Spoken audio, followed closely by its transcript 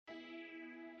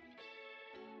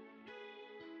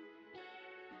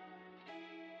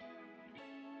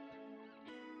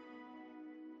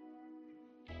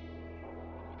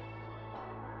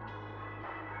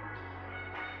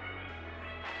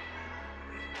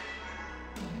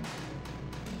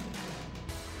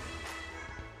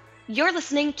You're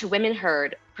listening to Women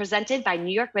Heard, presented by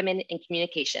New York Women in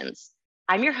Communications.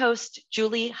 I'm your host,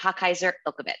 Julie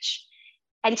Hochheiser-Ilkovich.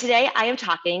 And today I am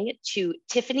talking to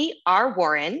Tiffany R.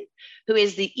 Warren, who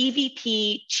is the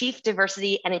EVP, Chief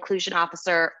Diversity and Inclusion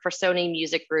Officer for Sony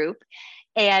Music Group,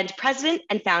 and President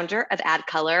and founder of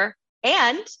AdColor,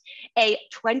 and a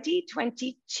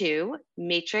 2022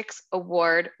 Matrix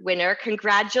Award winner.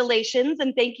 Congratulations,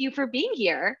 and thank you for being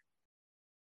here.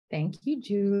 Thank you,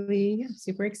 Julie. I'm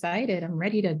super excited. I'm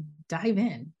ready to dive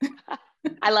in.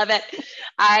 I love it.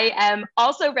 I am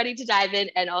also ready to dive in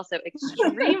and also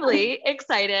extremely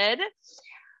excited.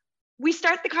 We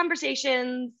start the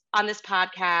conversations on this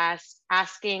podcast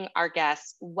asking our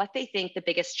guests what they think the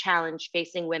biggest challenge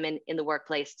facing women in the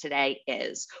workplace today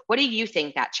is. What do you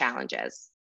think that challenge is?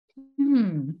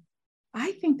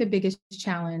 I think the biggest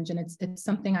challenge, and it's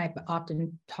something I've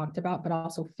often talked about, but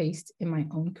also faced in my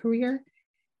own career,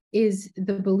 is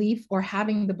the belief or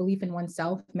having the belief in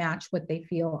oneself match what they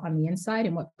feel on the inside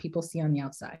and what people see on the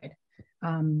outside.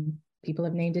 People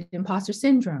have named it imposter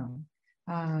syndrome.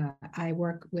 I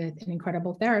work with an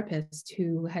incredible therapist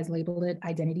who has labeled it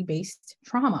identity-based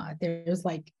trauma. There's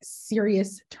like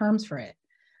serious terms for it,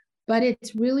 but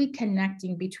it's really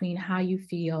connecting between how you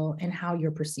feel and how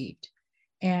you're perceived.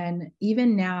 And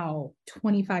even now,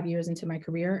 25 years into my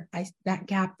career, that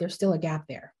gap, there's still a gap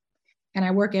there. And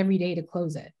I work every day to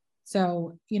close it.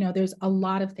 So, there's a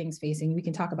lot of things facing. We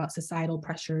can talk about societal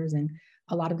pressures and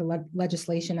a lot of the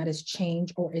legislation that has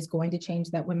changed or is going to change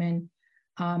that women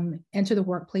enter the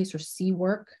workplace or see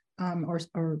work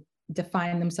or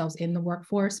define themselves in the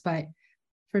workforce. But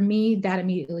for me, that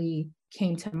immediately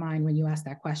came to mind when you asked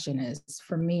that question is,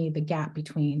 for me, the gap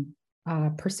between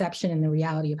perception and the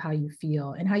reality of how you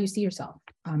feel and how you see yourself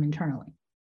internally.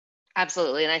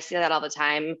 Absolutely. And I see that all the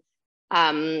time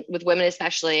with women,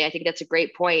 especially. I think that's a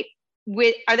great point.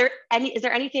 Is there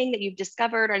anything that you've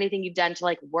discovered or anything you've done to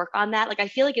like work on that? Like, I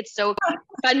feel like it's so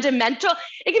fundamental.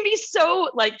 It can be so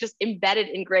like just embedded,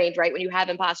 ingrained, right? When you have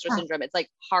imposter syndrome, it's like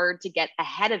hard to get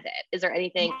ahead of it. Is there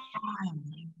anything?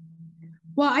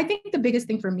 Well, I think the biggest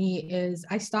thing for me is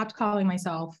I stopped calling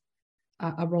myself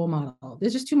a role model.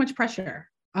 There's just too much pressure.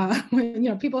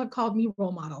 People have called me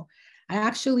role model. I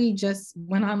actually just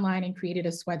went online and created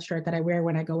a sweatshirt that I wear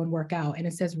when I go and work out, and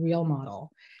it says real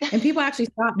model. And people actually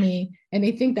stop me and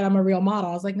they think that I'm a real model.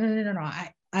 I was like, no.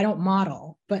 I don't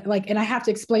model, but and I have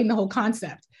to explain the whole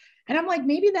concept. And I'm like,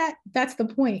 maybe that's the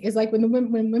point, is like when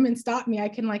women stop me, I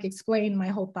can like explain my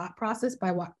whole thought process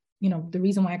by what, the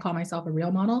reason why I call myself a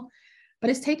real model. But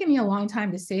it's taken me a long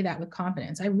time to say that with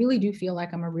confidence. I really do feel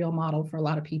like I'm a real model for a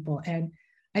lot of people. And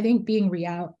I think being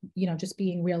just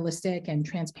being realistic and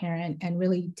transparent and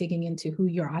really digging into who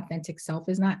your authentic self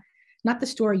is, not the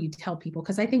story you tell people.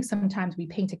 Because I think sometimes we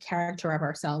paint a character of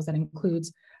ourselves that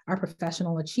includes our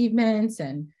professional achievements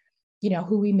and,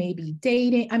 who we may be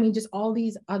dating. I mean, just all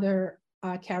these other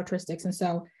characteristics. And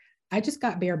so I just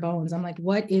got bare bones. I'm like,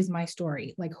 what is my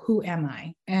story? Like, who am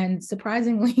I? And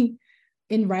surprisingly,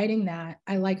 in writing that,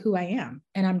 I like who I am.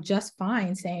 And I'm just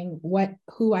fine saying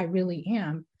who I really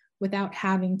am, without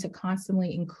having to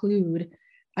constantly include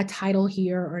a title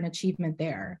here or an achievement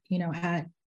there. At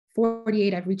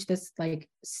 48, I've reached this like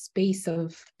space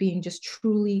of being just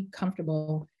truly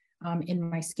comfortable in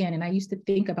my skin. And I used to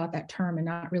think about that term and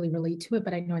not really relate to it,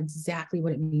 but I know exactly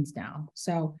what it means now.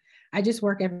 So I just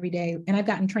work every day, and I've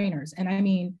gotten trainers, and I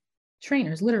mean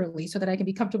trainers literally, so that I can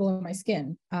be comfortable in my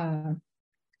skin.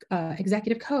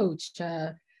 Executive coach,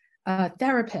 a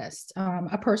therapist,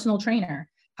 a personal trainer.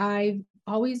 I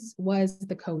always was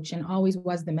the coach and always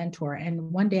was the mentor.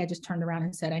 And one day I just turned around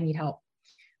and said, I need help.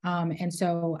 And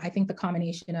so I think the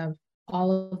combination of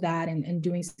all of that and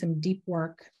doing some deep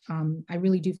work, I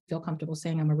really do feel comfortable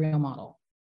saying I'm a real model.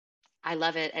 I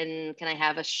love it. And can I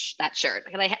have that shirt?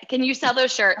 Can you sell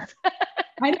those shirts?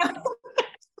 I know.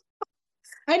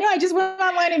 I just went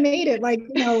online and made it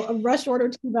a rush order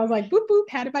too. I was like, boop, boop,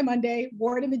 had it by Monday,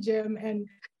 wore it in the gym. And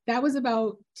that was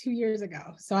about 2 years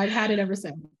ago. So I've had it ever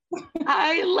since.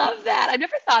 I love that. I've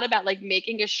never thought about like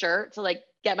making a shirt to like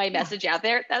get my message out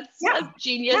there. That's a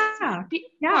genius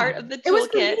part of the toolkit. It was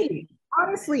for me.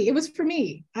 Honestly, it was for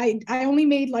me. I only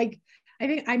made I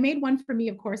think I made one for me,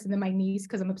 of course, and then my niece,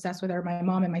 because I'm obsessed with her, my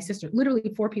mom and my sister.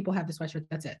 Literally 4 people have the sweatshirt.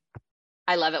 That's it.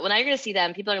 I love it. Well, now you're going to see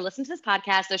them. People are going to listen to this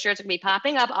podcast. Those shirts are going to be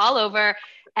popping up all over,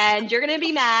 and you're going to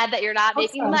be mad that you're not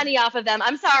making money off of them.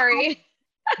 I'm sorry.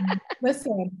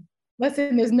 Listen,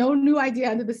 Listen, there's no new idea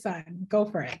under the sun. Go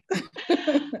for it.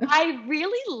 I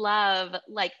really love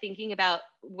like thinking about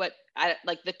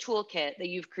like the toolkit that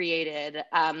you've created.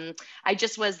 I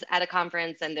just was at a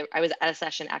conference and I was at a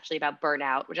session actually about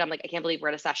burnout, which I'm like, I can't believe we're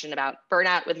at a session about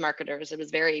burnout with marketers. It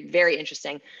was very, very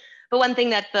interesting. But one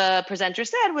thing that the presenter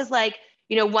said was like,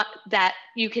 what that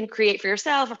you can create for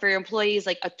yourself or for your employees,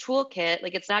 like a toolkit,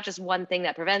 like it's not just one thing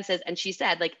that prevents it. And she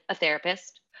said like a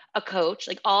therapist, a coach,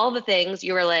 like all the things.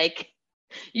 You were like,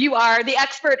 you are the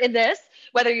expert in this,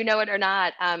 whether you know it or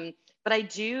not. But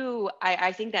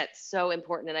I think that's so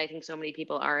important. And I think so many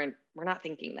people we're not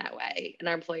thinking that way. And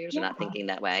our employers are not thinking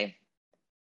that way.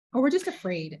 Or we're just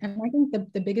afraid. And I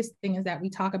think the biggest thing is that we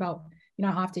talk about, I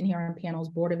often hear on panels,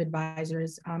 board of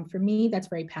advisors. For me, that's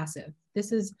very passive.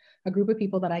 This is a group of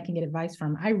people that I can get advice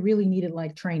from. I really needed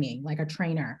like training, like a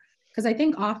trainer. Because I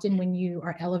think often when you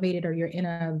are elevated or you're in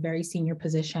a very senior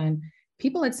position,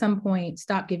 people at some point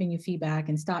stop giving you feedback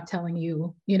and stop telling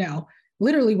you,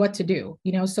 literally what to do,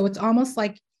 so it's almost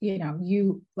like,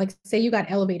 you like say you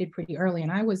got elevated pretty early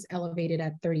and I was elevated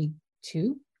at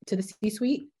 32 to the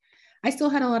C-suite. I still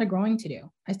had a lot of growing to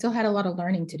do. I still had a lot of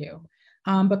learning to do.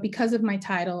 But because of my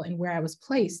title and where I was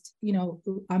placed,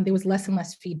 there was less and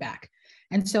less feedback.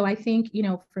 And so I think,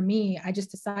 for me, I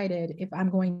just decided if I'm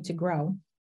going to grow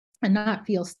and not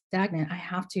feel stagnant, I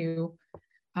have to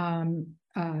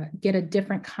get a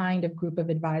different kind of group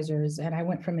of advisors. And I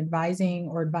went from advising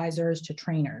or advisors to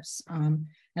trainers. And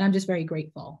I'm just very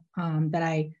grateful that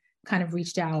I kind of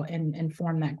reached out and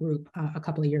formed that group a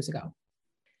couple of years ago.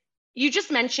 You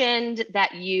just mentioned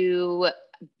that you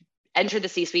entered the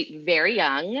C-suite very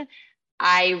young.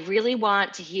 I really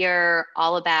want to hear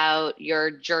all about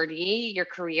your journey, your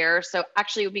career. So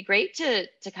actually it would be great to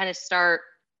kind of start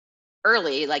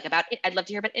early, like I'd love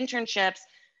to hear about internships,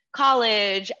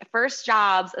 college, first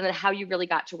jobs, and then how you really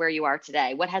got to where you are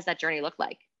today. What has that journey looked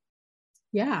like?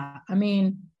 Yeah, I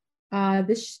mean,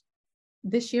 this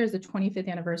year is the 25th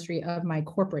anniversary of my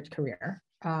corporate career.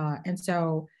 And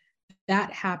so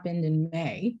that happened in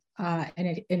May.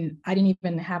 And I didn't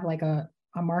even have like a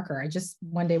marker. I just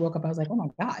one day woke up, I was like, oh my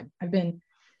God, I've been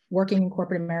working in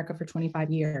corporate America for 25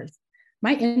 years.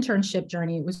 My internship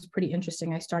journey was pretty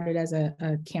interesting. I started as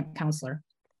a camp counselor.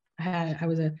 I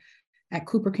was at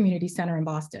Cooper Community Center in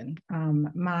Boston.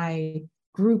 My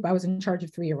group, I was in charge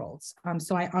of 3-year-olds.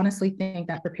 So I honestly think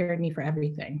that prepared me for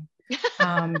everything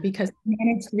because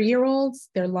manage 3-year-olds,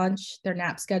 their lunch, their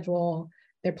nap schedule,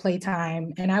 their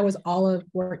playtime, and I was all of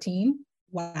 14.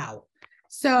 Wow.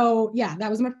 So yeah, that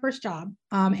was my first job.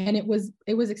 And it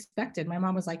was expected. My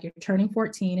mom was like, you're turning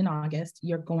 14 in August,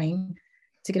 you're going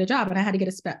to get a job. And I had to get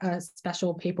a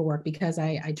special paperwork because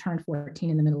I turned 14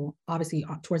 in the middle, obviously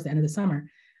towards the end of the summer,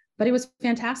 but it was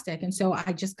fantastic. And so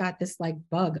I just got this like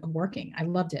bug of working. I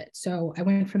loved it. So I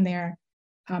went from there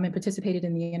and participated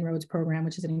in the En-ROADS program,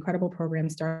 which is an incredible program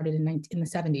started in the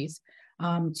 70s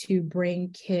to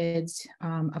bring kids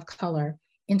of color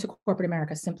into corporate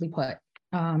America, simply put,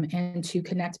 and to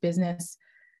connect business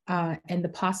and the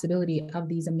possibility of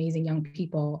these amazing young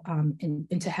people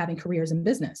into having careers in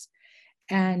business.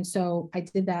 And so I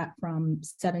did that from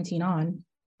 17 on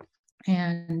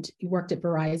and worked at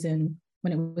Verizon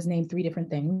when it was named 3 different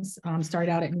things.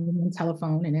 Started out at Newman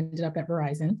Telephone and ended up at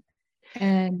Verizon.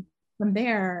 And from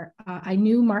there, I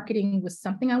knew marketing was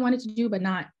something I wanted to do, but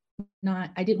not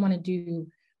I didn't want to do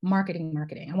marketing.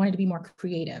 I wanted to be more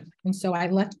creative. And so I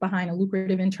left behind a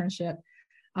lucrative internship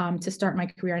to start my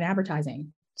career in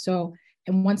advertising. So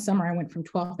in one summer, I went from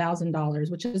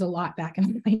 $12,000, which is a lot back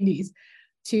in the 90s,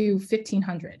 to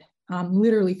 $1,500,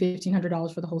 literally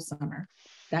 $1,500 for the whole summer.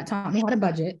 That taught me how to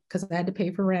budget because I had to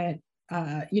pay for rent,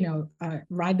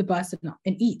 ride the bus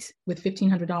and eat with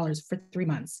 $1,500 for 3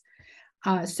 months.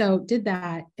 So did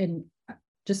that and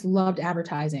just loved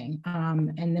advertising,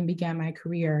 and then began my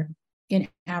career in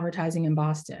advertising in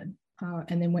Boston,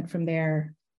 and then went from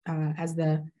there as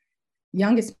the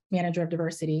youngest manager of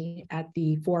diversity at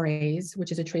the 4A's,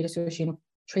 which is a trade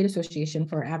association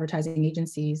for advertising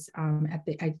agencies.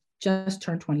 I just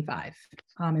turned 25,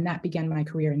 and that began my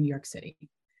career in New York City,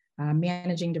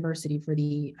 managing diversity for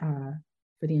the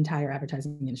entire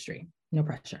advertising industry. No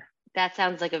pressure. That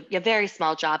sounds like a very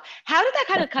small job. How did that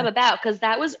kind of come about? Because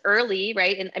that was early,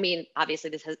 right? And I mean, obviously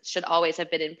this should always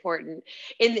have been important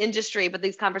in the industry, but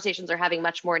these conversations are having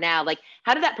much more now. Like,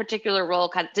 how did that particular role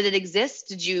did it exist?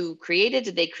 Did you create it?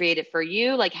 Did they create it for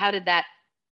you? Like, how did that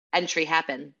entry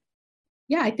happen?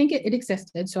 Yeah, I think it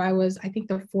existed. So I was, I think,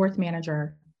 the 4th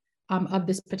manager of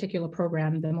this particular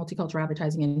program, the Multicultural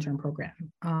Advertising Intern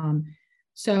Program.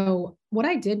 So what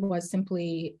I did was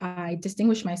simply, I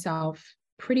distinguished myself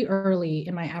pretty early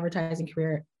in my advertising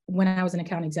career when I was an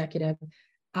account executive,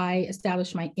 I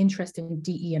established my interest in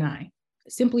DE&I.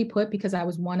 Simply put, because I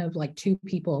was one of like two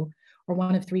people or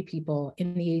one of three people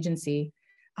in the agency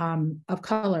of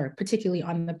color, particularly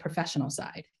on the professional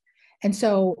side. And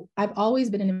so I've always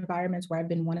been in environments where I've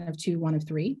been one of two, one of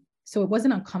three. So it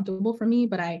wasn't uncomfortable for me,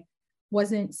 but I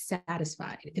wasn't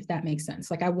satisfied, if that makes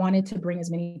sense. Like I wanted to bring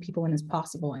as many people in as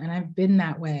possible. And I've been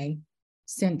that way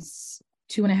since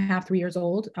 2.5, 3 years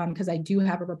old, because I do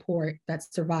have a report that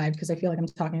survived, because I feel like I'm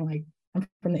talking like I'm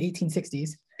from the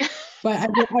 1860s. But I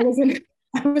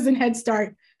was in Head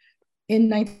Start in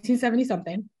 1970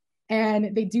 something.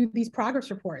 And they do these progress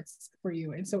reports for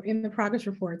you. And so in the progress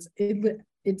reports,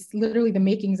 it's literally the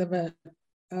makings of a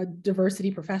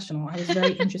diversity professional. I was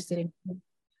very interested in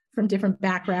from different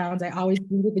backgrounds. I always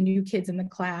greeted the new kids in the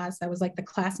class. I was like the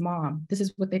class mom. This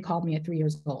is what they called me at 3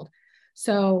 years old.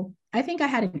 So I think I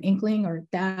had an inkling, or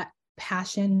that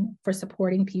passion for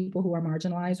supporting people who are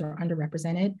marginalized or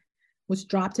underrepresented was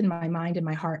dropped in my mind and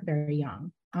my heart very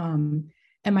young.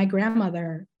 And my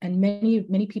grandmother and many,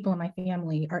 many people in my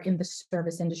family are in the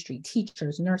service industry,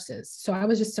 teachers, nurses. So I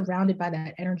was just surrounded by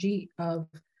that energy of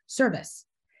service.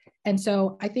 And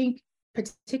so I think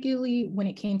particularly when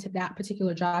it came to that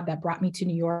particular job that brought me to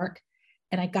New York,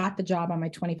 and I got the job on my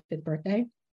 25th birthday.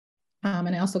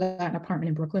 And I also got an apartment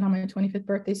in Brooklyn on my 25th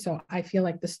birthday. So I feel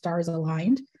like the stars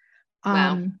aligned.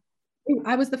 Wow.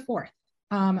 I was the fourth.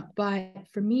 But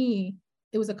for me,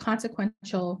 it was a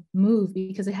consequential move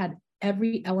because it had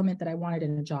every element that I wanted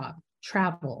in a job: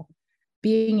 travel,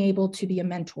 being able to be a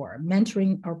mentor,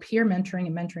 mentoring, or peer mentoring.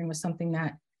 And mentoring was something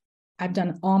that I've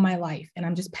done all my life, and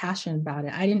I'm just passionate about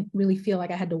it. I didn't really feel like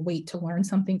I had to wait to learn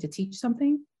something to teach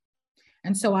something.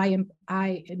 And so I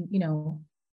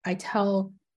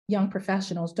tell young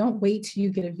professionals, don't wait till you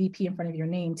get a VP in front of your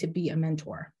name to be a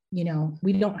mentor.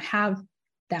 We don't have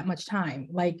that much time.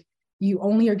 Like, you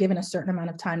only are given a certain amount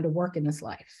of time to work in this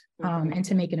life, and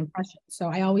to make an impression. So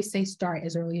I always say start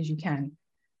as early as you can,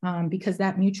 because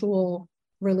that mutual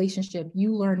relationship,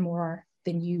 you learn more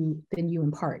than you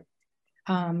impart.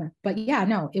 But yeah,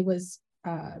 no, it was,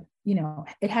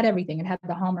 it had everything. It had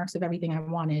the hallmarks of everything I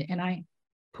wanted. And I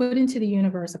put into the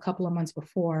universe a couple of months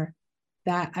before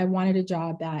that I wanted a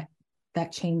job that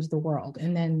changed the world.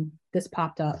 And then this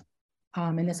popped up,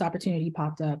 and this opportunity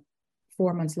popped up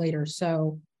 4 months later.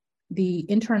 So the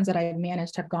interns that I have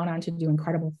managed have gone on to do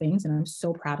incredible things, and I'm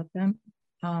so proud of them.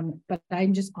 But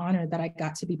I'm just honored that I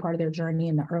got to be part of their journey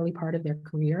in the early part of their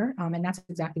career. And that's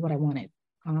exactly what I wanted.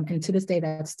 And to this day,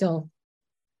 that's still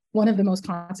one of the most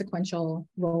consequential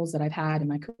roles that I've had in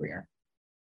my career.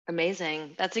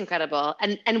 Amazing. That's incredible.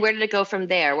 And where did it go from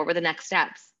there? What were the next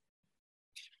steps?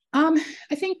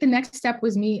 I think the next step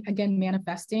was me, again,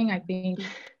 manifesting. I think,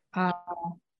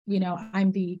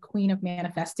 I'm the queen of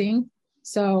manifesting.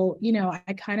 So,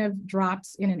 I kind of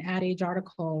dropped in an Ad Age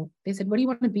article. They said, what do you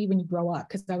want to be when you grow up?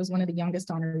 Because I was one of the youngest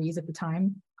honorees at the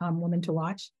time, woman to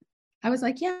watch. I was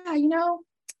like, yeah,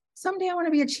 someday I want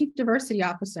to be a chief diversity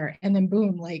officer. And then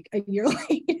boom, like a year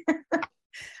later,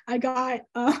 I got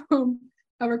a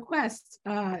request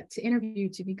to interview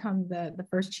to become the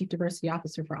first chief diversity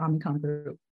officer for Omnicom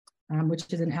Group,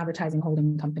 which is an advertising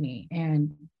holding company.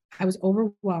 And I was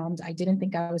overwhelmed. I didn't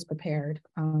think I was prepared.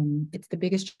 It's the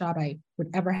biggest job I would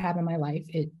ever have in my life.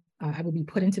 I would be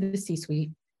put into the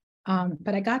C-suite.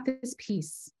 But I got this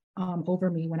peace over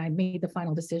me when I made the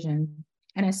final decision.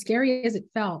 And as scary as it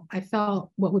felt, I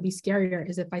felt what would be scarier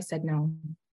is if I said no.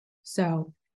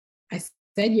 So I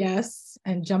said yes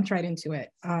and jumped right into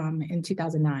it in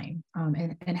 2009,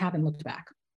 and haven't looked back.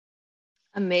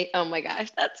 Oh my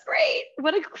gosh, that's great.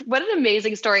 What an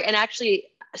amazing story. And actually,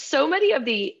 so many of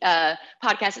the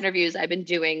podcast interviews I've been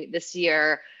doing this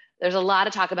year, there's a lot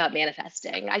of talk about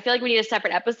manifesting. I feel like we need a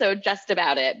separate episode just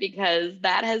about it, because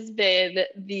that has been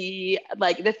the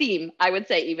theme, I would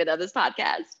say, even of this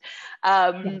podcast.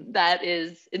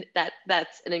 That's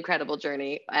an incredible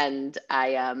journey. And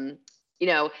I,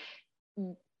 you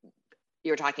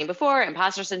were talking before,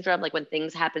 imposter syndrome, like when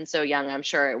things happen so young, I'm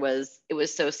sure it was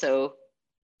so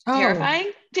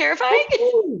terrifying.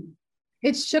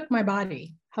 It shook my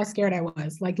body, how scared I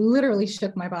was, like literally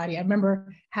shook my body. I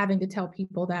remember having to tell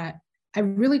people that I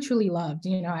really, truly loved.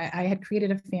 I had created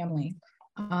a family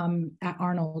at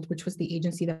Arnold, which was the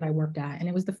agency that I worked at. And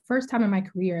it was the first time in my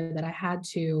career that I had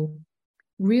to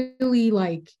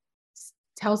really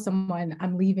tell someone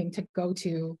I'm leaving to go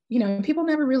to, and people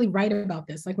never really write about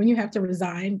this. Like when you have to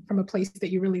resign from a place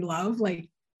that you really love, like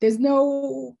there's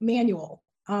no manual.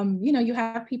 You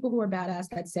have people who are badass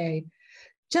that say,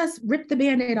 just rip the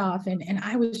Band-Aid off. And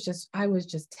I was just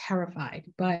terrified.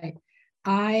 But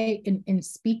in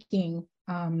speaking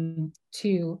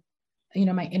to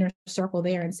my inner circle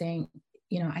there and saying,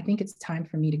 I think it's time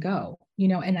for me to go,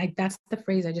 and that's the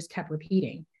phrase I just kept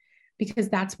repeating because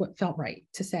that's what felt right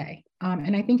to say.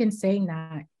 And I think in saying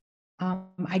that,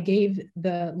 I gave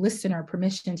the listener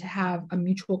permission to have a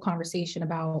mutual conversation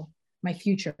about my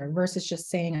future versus just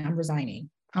saying I'm resigning.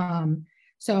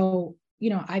 So,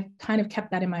 I've kind of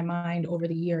kept that in my mind over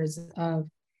the years of,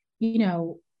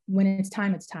 when it's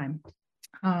time, it's time.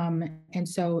 And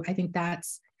so I think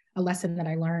that's a lesson that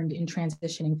I learned in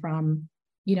transitioning from,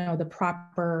 the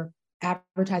proper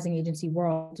advertising agency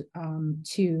world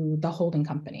to the holding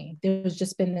company. There's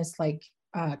just been this like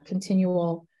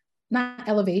continual, not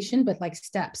elevation, but like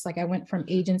steps. Like I went from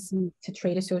agency to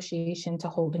trade association to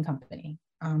holding company.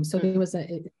 So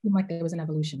it seemed like there was an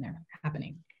evolution there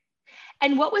happening.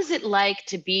 And what was it like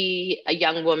to be a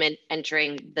young woman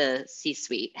entering the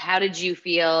C-suite? How did you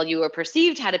feel you were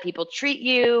perceived? How did people treat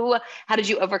you? How did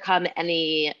you overcome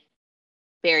any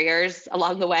barriers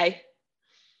along the way?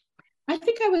 I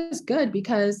think I was good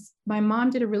because my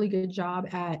mom did a really good job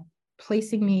at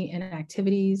placing me in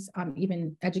activities,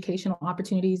 even educational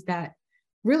opportunities that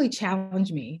really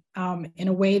challenged me in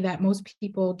a way that most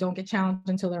people don't get challenged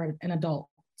until they're an adult.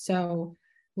 So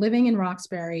living in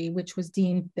Roxbury, which was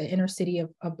deemed the inner city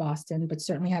of Boston, but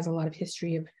certainly has a lot of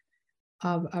history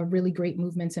of really great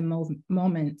movements and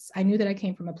moments, I knew that I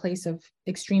came from a place of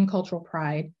extreme cultural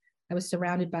pride. I was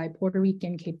surrounded by Puerto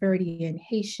Rican, Cape Verdean,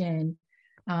 Haitian,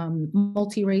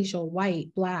 multiracial, white,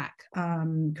 Black,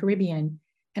 Caribbean.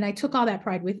 And I took all that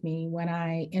pride with me when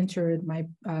I entered my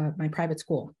private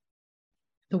school,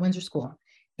 the Windsor School.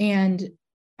 And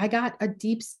I got a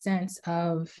deep sense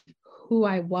of who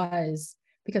I was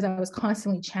because I was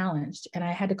constantly challenged and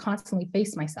I had to constantly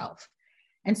face myself.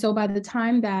 And so by the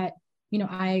time that,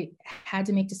 I had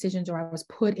to make decisions or I was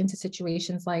put into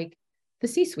situations like the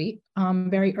C-suite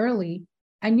very early,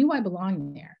 I knew I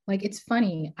belonged there. Like, it's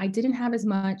funny, I didn't have as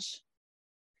much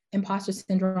imposter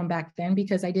syndrome back then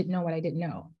because I didn't know what I didn't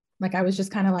know. Like, I was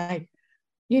just kind of like,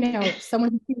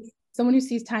 someone who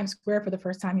sees Times Square for the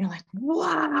first time, you're like,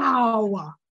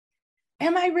 wow,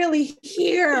 am I really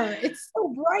here? It's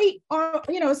so bright,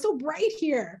 it's so bright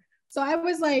here. So I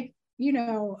was like,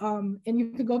 and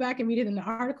you could go back and read it in the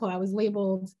article, I was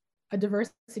labeled a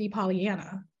diversity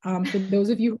Pollyanna. For those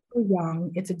of you who are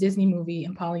young, it's a Disney movie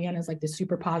and Pollyanna is like the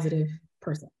super positive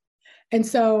person. And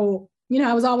so,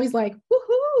 I was always like,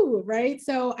 woohoo, right?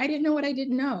 So I didn't know what I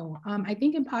didn't know. I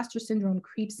think imposter syndrome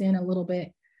creeps in a little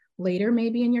bit later,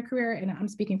 maybe in your career. And I'm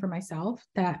speaking for myself,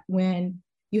 that when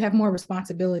you have more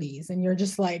responsibilities and you're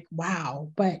just like,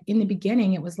 wow. But in the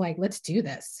beginning, it was like, let's do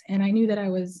this. And I knew that I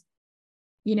was,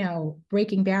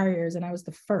 breaking barriers and I was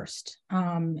the first.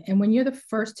 And when you're the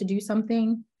first to do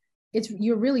something,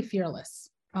 you're really fearless.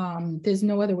 There's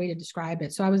no other way to describe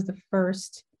it. So I was the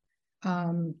first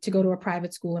to go to a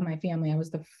private school in my family. I was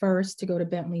the first to go to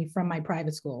Bentley from my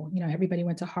private school. Everybody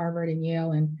went to Harvard and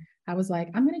Yale, and I was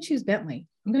like, I'm going to choose Bentley.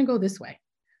 I'm going to go this way.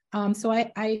 So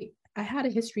I had a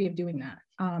history of doing that.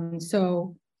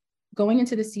 So going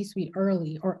into the C-suite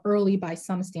early by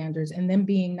some standards, and then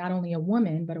being not only a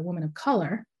woman, but a woman of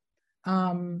color,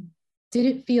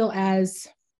 didn't feel as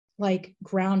like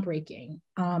groundbreaking.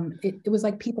 It was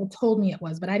like people told me it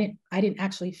was, but I didn't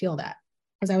actually feel that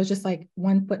because I was just like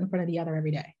one foot in front of the other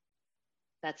every day.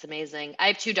 That's amazing. I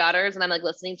have 2 daughters and I'm like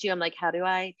listening to you. I'm like, how do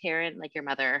I parent like your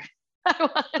mother?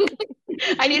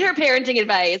 I need her parenting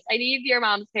advice. I need your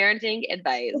mom's parenting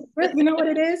advice. You know what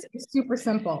it is? It's super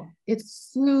simple. It's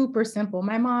super simple.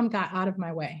 My mom got out of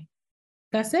my way.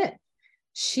 That's it.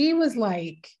 She was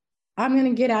like, I'm going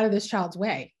to get out of this child's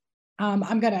way.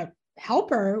 I'm going to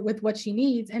help her with what she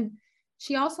needs. And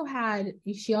she also had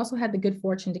the good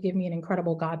fortune to give me an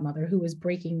incredible godmother who was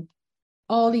breaking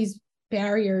all these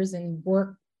barriers in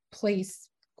workplace,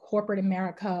 corporate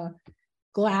America,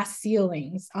 glass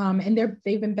ceilings. And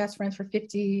they've been best friends for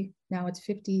 58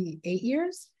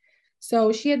 years.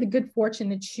 So she had the good fortune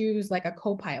to choose like a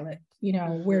co-pilot,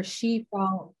 where she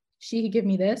felt she could give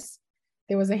me this.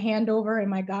 There was a handover and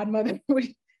my godmother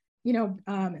would,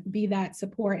 be that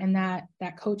support and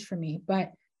that coach for me.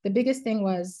 But the biggest thing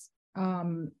was,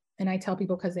 and I tell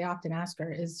people because they often ask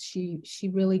her, is she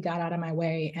really got out of my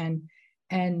way.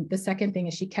 And the second thing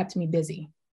is she kept me busy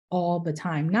all the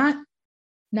time.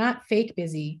 Not fake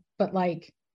busy, but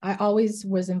like I always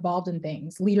was involved in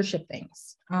things, leadership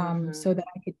things, so that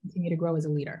I could continue to grow as a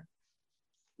leader.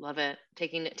 Love it.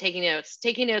 Taking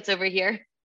notes over here.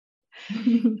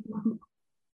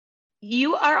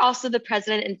 You are also the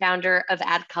president and founder of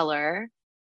AdColor.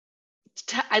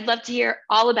 I'd love to hear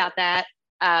all about that.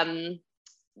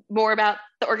 More about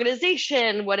the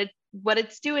organization, what what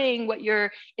it's doing, what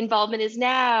your involvement is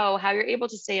now, how you're able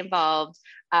to stay involved.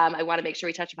 I want to make sure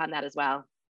we touch upon that as well.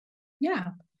 Yeah.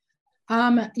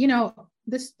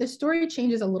 The story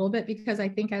changes a little bit because I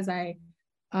think as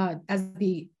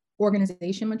the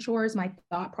organization matures, my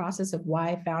thought process of why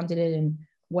I founded it and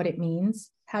what it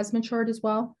means has matured as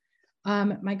well.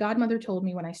 My godmother told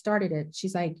me when I started it,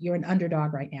 she's like, you're an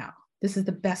underdog right now. This is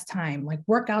the best time. Like,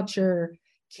 work out your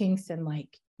kinks and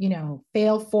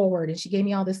fail forward. And she gave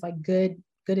me all this like good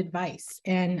advice.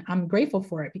 And I'm grateful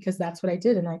for it because that's what I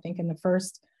did. And I think in the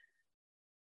first,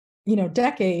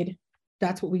 decade,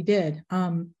 that's what we did.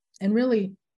 And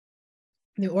really,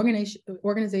 the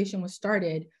organization was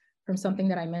started from something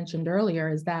that I mentioned earlier,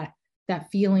 is that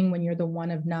feeling when you're the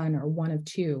one of none or one of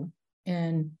two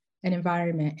in an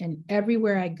environment. And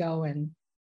everywhere I go, and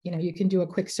you can do a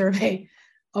quick survey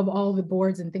of all the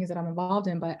boards and things that I'm involved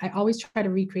in, but I always try to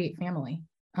recreate family,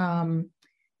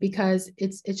 because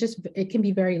it can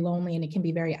be very lonely and it can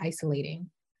be very isolating,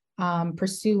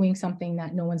 pursuing something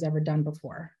that no one's ever done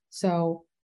before. So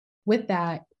with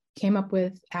that, came up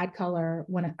with AdColor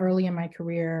when early in my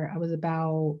career. I was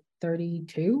about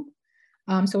 32.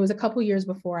 So it was a couple years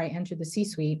before I entered the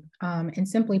C-suite. And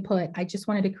simply put, I just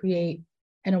wanted to create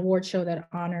an award show that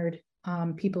honored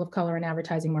people of color in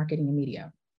advertising, marketing, and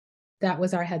media. That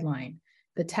was our headline.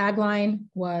 The tagline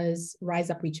was Rise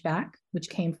Up, Reach Back, which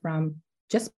came from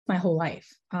just my whole life.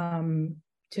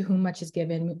 To whom much is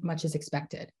given, much is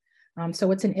expected.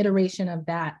 So it's an iteration of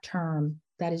that term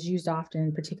that is used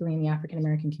often, particularly in the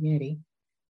African-American community.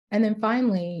 And then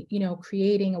finally,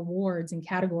 creating awards and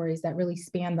categories that really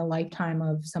span the lifetime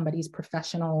of somebody's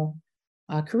professional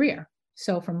career.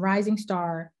 So from Rising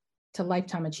Star to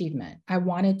Lifetime Achievement, I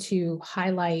wanted to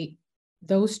highlight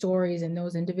those stories and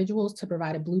those individuals to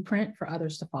provide a blueprint for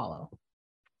others to follow.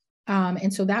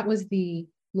 And so that was the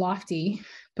lofty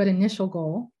but initial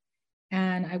goal.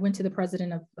 And I went to the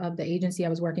president of the agency I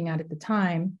was working at the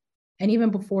time. And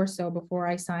even before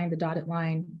I signed the dotted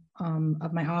line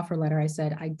of my offer letter, I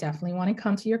said, I definitely want to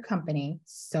come to your company.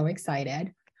 So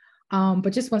excited.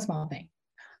 But just one small thing.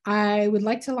 I would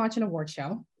like to launch an award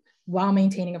show while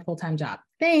maintaining a full-time job.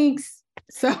 Thanks.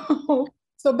 So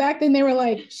back then they were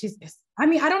like, I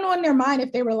don't know in their mind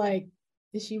if they were like,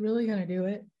 is she really going to do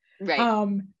it? Right.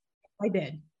 I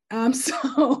did.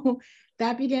 So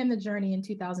that began the journey in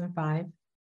 2005.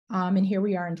 And here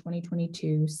we are in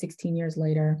 2022, 16 years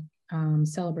later,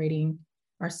 celebrating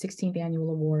our 16th annual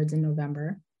awards in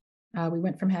November. We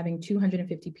went from having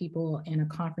 250 people in a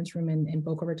conference room in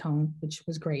Boca Raton, which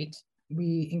was great.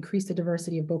 We increased the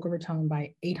diversity of Boca Raton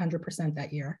by 800%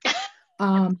 that year.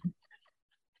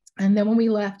 And then when we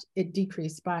left, it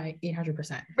decreased by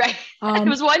 800%. Right. It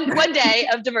was one day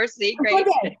of diversity. Great.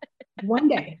 One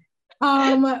day.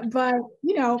 But,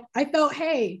 I felt,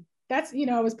 hey, that's,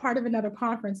 I was part of another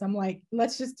conference. I'm like,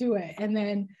 let's just do it. And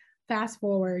then fast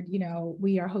forward,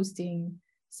 we are hosting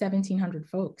 1,700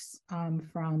 folks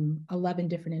from 11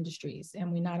 different industries.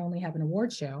 And we not only have an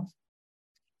award show,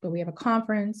 but we have a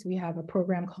conference. We have a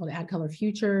program called AdColor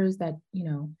Futures that,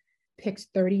 picks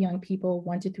 30 young people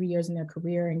 1 to 3 years in their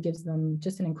career and gives them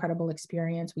just an incredible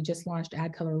experience. We just launched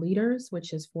AdColor Leaders,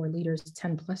 which is for leaders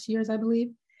 10 plus years, I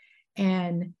believe.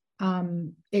 And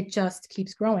it just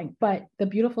keeps growing. But the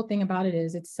beautiful thing about it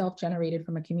is it's self-generated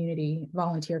from a community,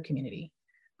 volunteer community.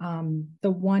 The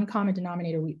one common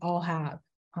denominator we all have,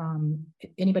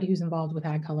 anybody who's involved with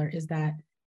AdColor, is that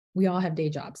we all have day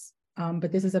jobs.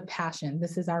 But this is a passion.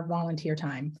 This is our volunteer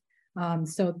time.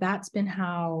 So that's been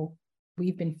how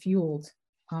we've been fueled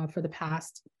for the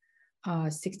past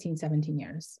 16, 17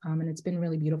 years. And it's been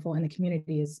really beautiful. And the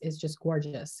community is just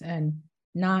gorgeous. And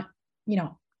not,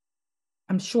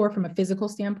 I'm sure from a physical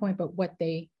standpoint, but what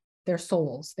their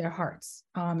souls, their hearts,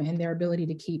 and their ability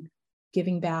to keep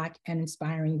giving back and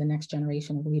inspiring the next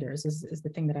generation of leaders is the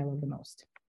thing that I love the most.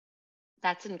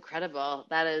 That's incredible.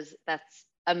 That's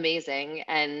amazing.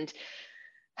 And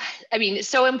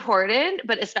so important,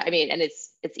 but and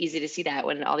it's easy to see that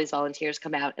when all these volunteers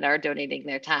come out and are donating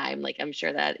their time. Like, I'm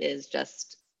sure that is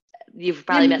just, you've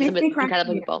probably met some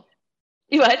incredible people.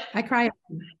 What? I cry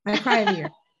every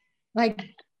year. Like,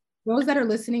 those that are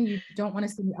listening, you don't want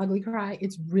to see me ugly cry.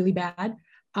 It's really bad.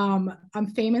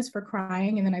 I'm famous for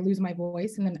crying and then I lose my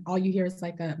voice and then all you hear is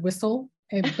like a whistle.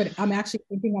 But I'm actually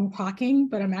thinking I'm talking,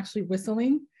 but I'm actually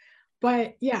whistling.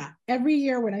 But yeah, every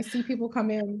year when I see people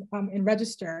come in and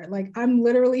register, like I'm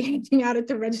literally hanging out at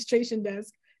the registration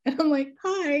desk and I'm like,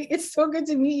 hi, it's so good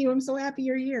to meet you. I'm so happy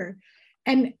you're here.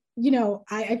 And,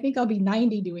 I think I'll be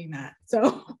 90 doing that.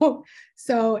 So,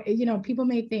 people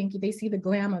may think they see the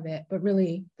glam of it, but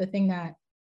really the thing that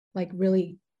like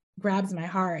really grabs my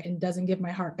heart and doesn't give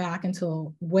my heart back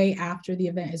until way after the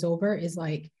event is over is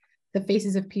like the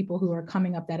faces of people who are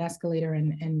coming up that escalator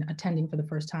and attending for the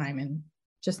first time, and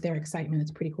just their excitement.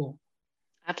 It's pretty cool.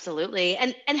 Absolutely.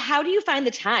 And how do you find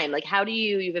the time? Like, how do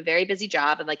you have a very busy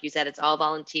job, and like you said, it's all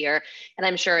volunteer, and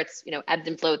I'm sure it's, ebbed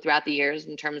and flowed throughout the years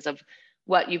in terms of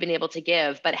what you've been able to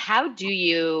give, but how do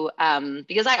you,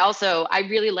 because I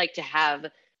really like to have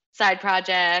side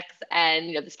projects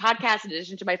and, this podcast in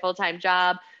addition to my full-time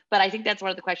job, but I think that's one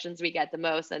of the questions we get the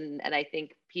most. And I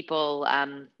think people,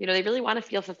 they really want to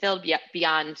feel fulfilled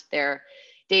beyond their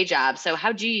day job. So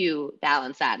how do you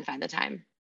balance that and find the time?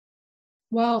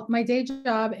 Well, my day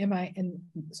job and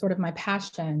sort of my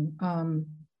passion, so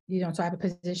I have a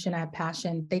position, I have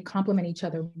passion, they complement each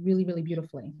other really, really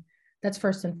beautifully. That's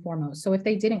first and foremost. So if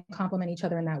they didn't complement each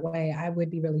other in that way, I would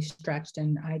be really stretched.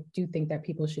 And I do think that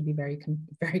people should be very,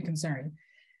 very concerned.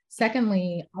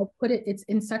 Secondly, it's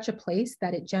in such a place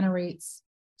that it generates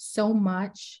so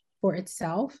much for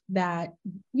itself that,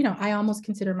 I almost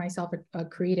consider myself a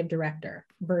creative director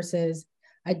versus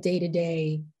a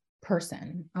day-to-day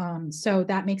person. So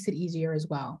that makes it easier as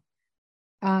well.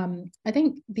 I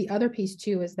think the other piece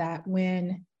too is that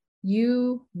when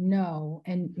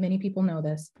and many people know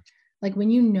this, like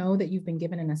when you know that you've been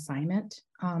given an assignment,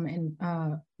 and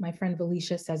my friend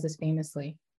Felicia says this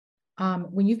famously,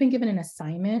 when you've been given an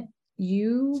assignment,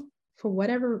 you, for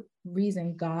whatever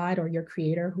reason, God or your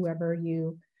creator, whoever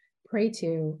you pray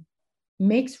to,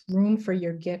 makes room for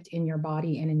your gift in your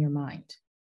body and in your mind.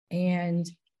 And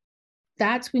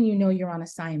that's when you know you're on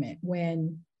assignment,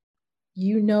 when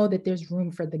you know that there's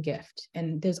room for the gift.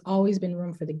 And there's always been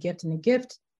room for the gift. And the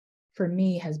gift for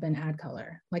me has been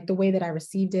AdColor. Like the way that I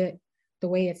received it, the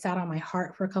way it sat on my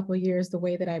heart for a couple of years, the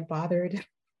way that I bothered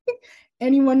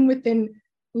anyone within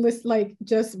list, like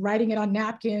just writing it on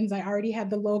napkins. I already had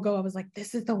the logo. I was like,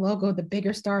 this is the logo. The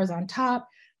bigger star is on top,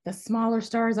 the smaller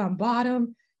star is on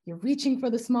bottom. You're reaching for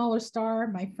the smaller star.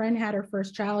 My friend had her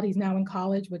first child. He's now in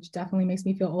college, which definitely makes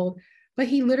me feel old. But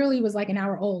he literally was like an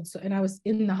hour old. So, and I was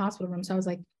in the hospital room. So I was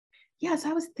like, yes,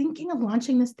 I was thinking of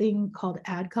launching this thing called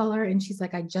AdColor. And she's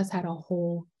like, I just had a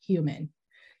whole human.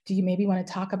 Do you maybe want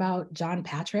to talk about John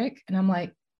Patrick? And I'm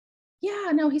like,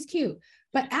 yeah, no, he's cute.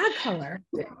 But AdColor,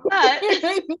 it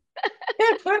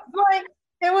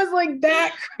was like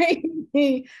that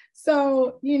crazy.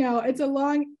 So, it's a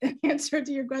long answer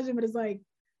to your question, but it's like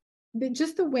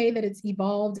just the way that it's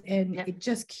evolved, and it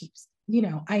just keeps,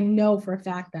 I know for a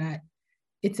fact that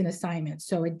it's an assignment.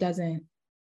 So it doesn't,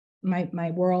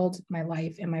 my world, my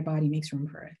life, and my body makes room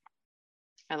for it.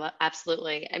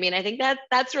 Absolutely. I mean, I think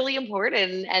that's really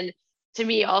important. And to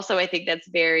me also, I think that's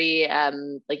very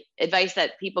like advice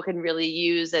that people can really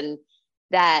use, and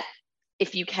that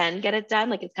if you can get it done,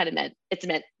 like it's kind of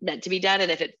meant to be done.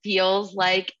 And if it feels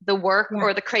like the work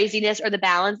or the craziness or the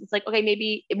balance, it's like, okay,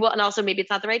 maybe it will. And also maybe it's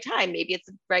not the right time. Maybe it's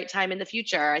the right time in the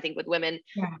future. I think with women,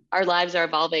 our lives are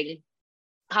evolving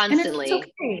constantly. And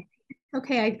it's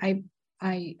okay.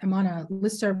 I am on a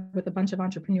listserv with a bunch of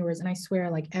entrepreneurs, and I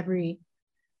swear like every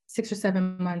 6 or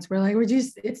 7 months,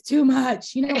 it's too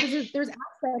much, because there's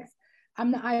aspects.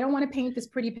 I don't want to paint this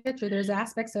pretty picture. There's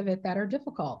aspects of it that are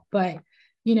difficult, but,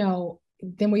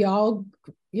 then we all,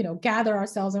 gather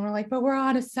ourselves and we're like, but we're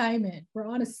on assignment,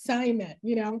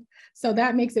 so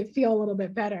that makes it feel a little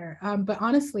bit better. But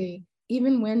honestly,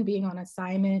 even when being on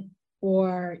assignment,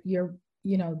 or you're,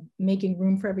 making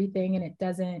room for everything and it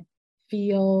doesn't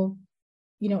feel,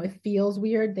 it feels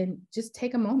weird, then just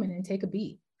take a moment and take a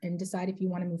beat and decide if you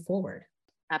want to move forward.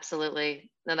 Absolutely.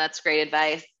 No, that's great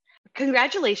advice.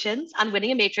 Congratulations on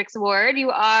winning a Matrix Award.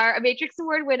 You are a Matrix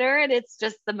Award winner, and it's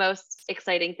just the most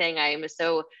exciting thing. I am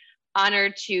so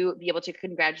honored to be able to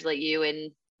congratulate you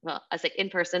in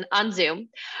person on Zoom.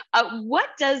 What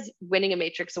does winning a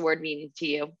Matrix Award mean to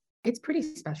you? It's pretty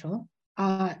special.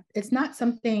 It's not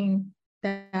something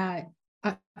that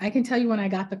I can tell you. When I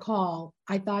got the call,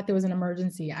 I thought there was an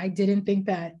emergency. I didn't think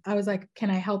that. I was like, can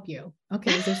I help you?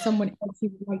 Okay, is there someone else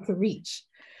you would like to reach?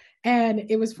 And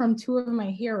it was from two of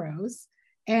my heroes.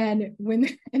 And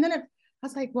then I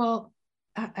was like, well,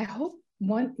 I hope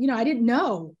one, I didn't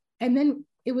know. And then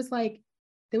it was like,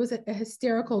 there was a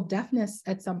hysterical deafness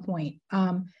at some point,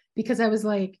 because I was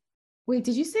like, wait,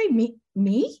 did you say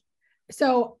me?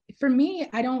 So for me,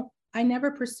 I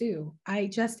never pursue, I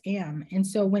just am. And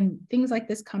so when things like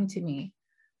this come to me,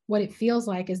 what it feels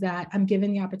like is that I'm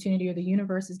given the opportunity, or the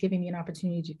universe is giving me an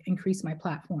opportunity to increase my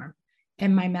platform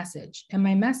and my message. And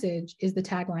my message is the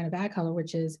tagline of AdColor,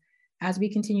 which is, as we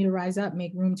continue to rise up,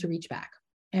 make room to reach back.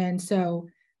 And so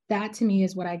that to me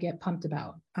is what I get pumped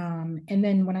about. And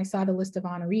then when I saw the list of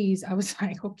honorees, I was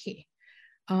like, okay,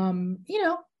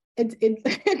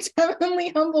 it definitely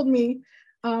humbled me.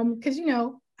 Because,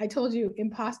 I told you,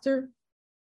 imposter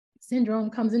syndrome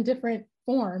comes in different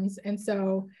forms. And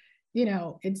so,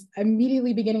 it's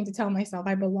immediately beginning to tell myself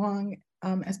I belong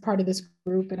as part of this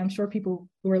group. And I'm sure people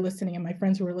who are listening and my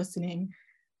friends who are listening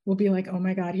will be like, oh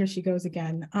my God, here she goes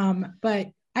again. But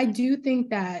I do think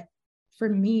that for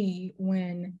me,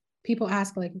 when people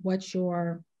ask like, what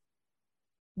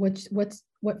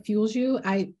fuels you,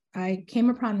 I came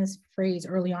upon this phrase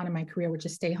early on in my career, which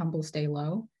is stay humble, stay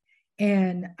low.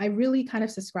 And I really kind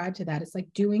of subscribe to that. It's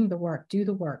like doing the work, do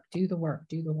the work, do the work,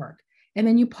 do the work. And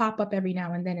then you pop up every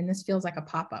now and then. And this feels like a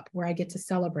pop-up where I get to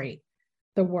celebrate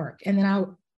the work. And then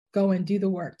I'll go and do the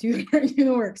work, do the work, do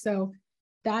the work. So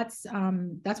that's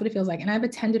what it feels like. And I've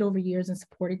attended over years and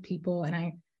supported people. And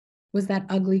I was that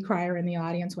ugly crier in the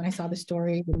audience when I saw the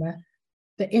stories and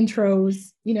the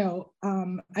intros.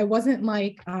 I wasn't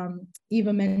like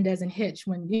Eva Mendes and Hitch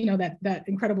when, that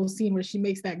incredible scene where she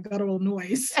makes that guttural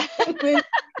noise. When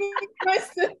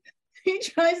he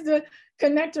tries to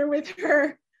connect her with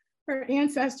her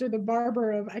ancestor, the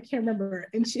barber of, I can't remember.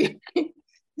 And she,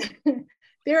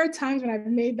 there are times when I've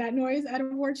made that noise at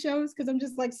award shows because I'm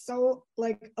just like so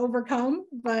like overcome,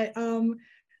 but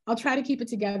I'll try to keep it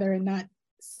together and not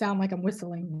sound like I'm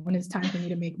whistling when it's time for me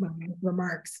to make my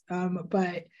remarks.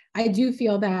 But I do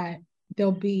feel that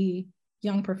there'll be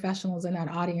young professionals in that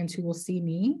audience who will see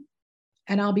me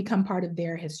and I'll become part of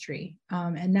their history.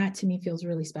 And that to me feels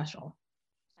really special.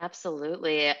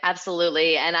 Absolutely.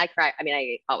 Absolutely. And I cry. I mean,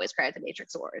 I always cry at the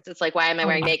Matrix Awards. It's like, why am I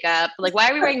wearing makeup? Like, why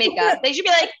are we wearing makeup? They should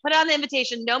be like, put on the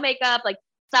invitation, no makeup, like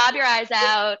sob your eyes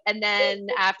out. And then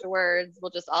afterwards, we'll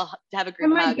just all have a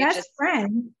group hug.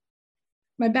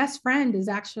 My best friend is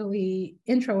actually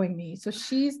introing me. So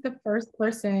she's the first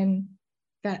person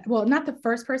not the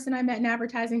first person I met in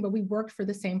advertising, but we worked for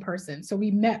the same person. So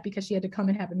we met because she had to come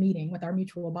and have a meeting with our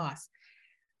mutual boss.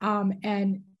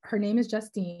 And her name is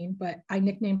Justine, but I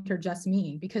nicknamed her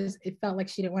Justmean because it felt like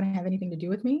she didn't want to have anything to do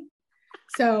with me.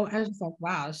 So I was just like,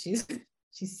 wow, she's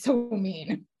so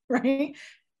mean, right?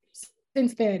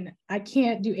 Since then, I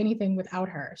can't do anything without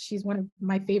her. She's one of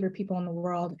my favorite people in the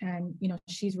world. And,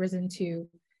 she's risen to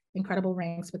incredible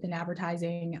ranks within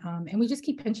advertising. And we just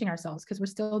keep pinching ourselves because we're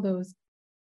still those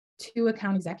 2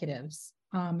 account executives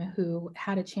who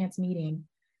had a chance meeting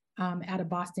at a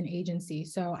Boston agency.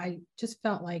 So I just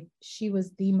felt like she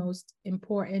was the most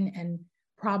important and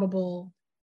probable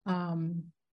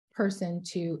person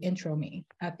to intro me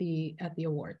at the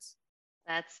awards.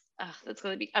 That's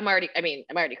going to be, I'm already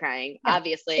crying,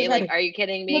 obviously. Like, are you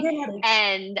kidding me?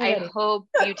 And I hope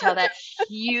you tell that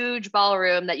huge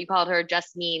ballroom that you called her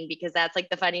Justmean, because that's like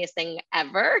the funniest thing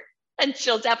ever. And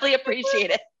she'll definitely appreciate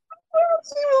it.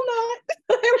 She will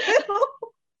not.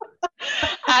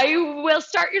 I will. Let's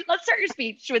start your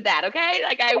speech with that. Okay.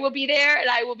 Like, I will be there and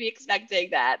I will be expecting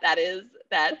that. That's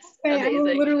amazing. I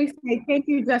will literally say, thank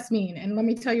you, Justmean. And let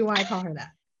me tell you why I call her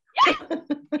that. Yeah.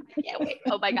 I can't wait.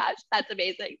 Oh my gosh. That's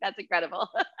amazing. That's incredible.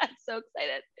 I'm so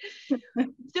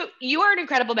excited. So you are an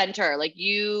incredible mentor. Like,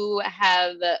 you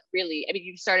have really,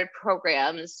 you've started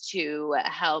programs to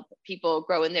help people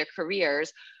grow in their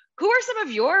careers. Who are some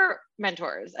of your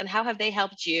mentors and how have they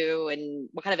helped you, and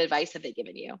what kind of advice have they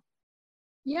given you?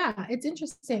 Yeah, it's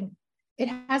interesting. It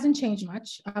hasn't changed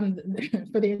much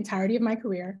for the entirety of my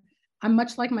career. I'm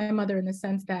much like my mother in the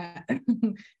sense that,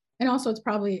 and also it's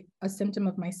probably a symptom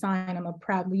of my sign, I'm a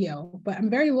proud Leo, but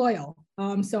I'm very loyal.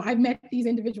 So I've met these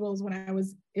individuals when I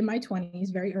was in my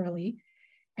 20s, very early,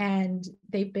 and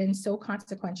they've been so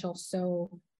consequential,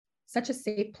 such a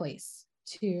safe place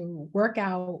to work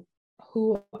out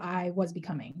who I was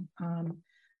becoming.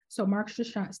 So Mark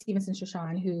Stevenson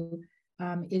Shoshan, who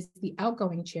is the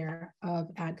outgoing chair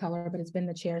of AdColor, but has been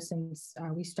the chair since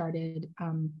we started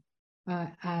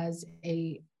as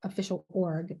a official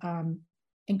org.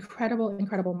 Incredible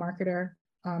marketer,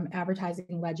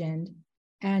 advertising legend.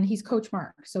 And he's Coach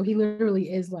Mark. So he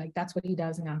literally is like, that's what he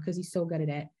does now because he's so good at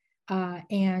it.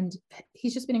 And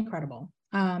he's just been incredible.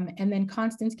 And then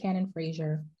Constance Cannon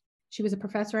Frazier. She was a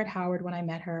professor at Howard when I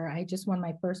met her. I just won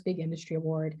my first big industry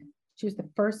award. She was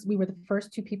we were the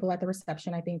first 2 people at the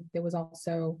reception. I think there was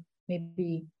also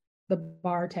maybe the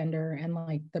bartender and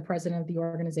like the president of the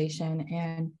organization.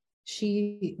 And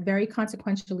she very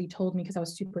consequentially told me, because I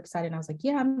was super excited. And I was like,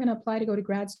 yeah, I'm going to apply to go to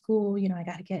grad school. I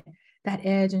got to get that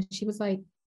edge. And she was like,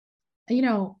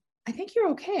 I think you're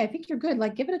okay. I think you're good.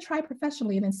 Like, give it a try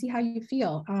professionally and then see how you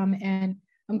feel. And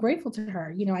I'm grateful to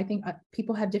her. I think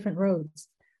people have different roads.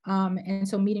 And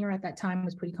so meeting her at that time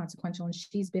was pretty consequential. And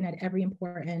she's been at every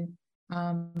important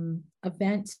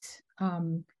event,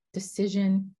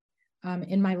 decision,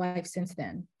 in my life since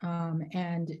then.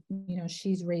 And,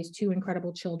 she's raised two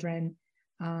incredible children.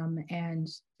 And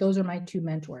those are my two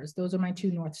mentors. Those are my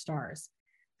two North Stars.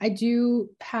 I do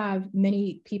have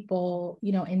many people,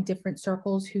 in different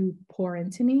circles who pour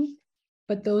into me,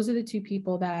 but those are the two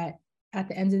people that at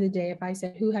the end of the day, if I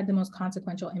said who had the most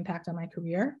consequential impact on my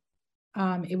career,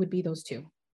 it would be those two.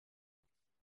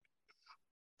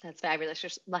 That's fabulous.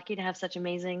 You're lucky to have such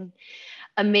amazing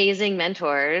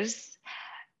mentors.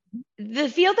 The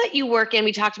field that you work in,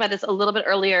 we talked about this a little bit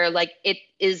earlier, like it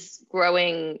is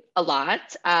growing a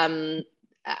lot,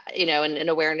 in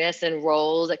awareness and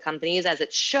roles at companies, as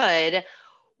it should.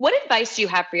 What advice do you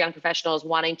have for young professionals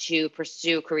wanting to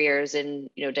pursue careers in,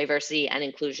 diversity and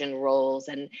inclusion roles?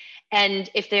 And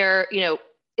if they're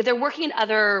working in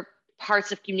other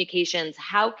parts of communications,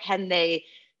 how can they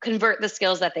convert the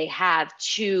skills that they have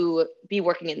to be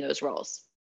working in those roles?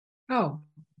 Oh,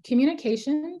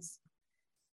 communications.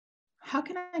 How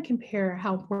can I compare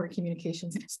how important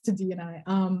communications is to D&I?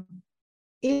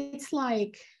 It's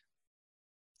like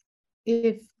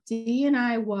if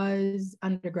D&I was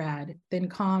undergrad, then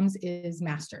comms is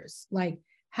master's. Like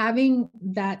having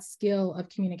that skill of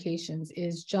communications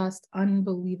is just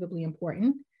unbelievably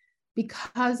important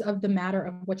because of the matter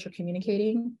of what you're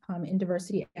communicating in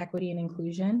diversity, equity, and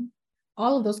inclusion.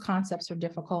 All of those concepts are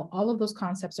difficult. All of those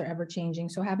concepts are ever changing.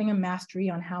 So having a mastery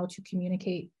on how to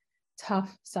communicate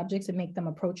tough subjects and make them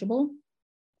approachable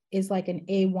is like an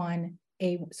A1.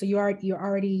 So you're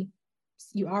already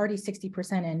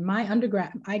 60% in. My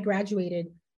undergrad, I graduated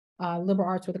liberal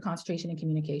arts with a concentration in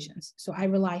communications. So I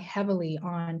rely heavily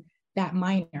on that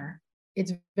minor.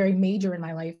 It's very major in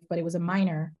my life, but it was a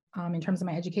minor in terms of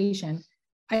my education.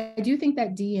 I do think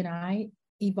that D&I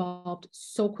evolved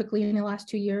so quickly in the last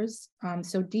 2 years.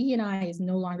 So D&I is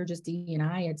no longer just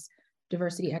D&I, it's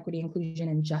diversity, equity, inclusion,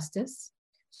 and justice.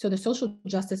 So the social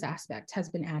justice aspect has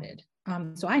been added.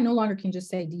 So I no longer can just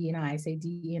say D&I, I say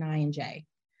D&I and J.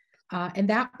 And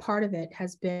that part of it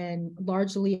has been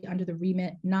largely under the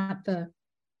remit, not the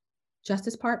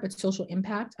justice part, but social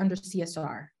impact under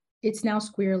CSR. It's now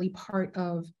squarely part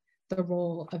of the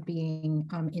role of being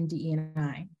in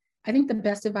DE&I. I think the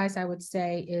best advice I would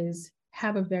say is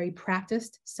have a very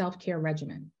practiced self-care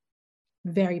regimen,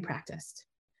 very practiced.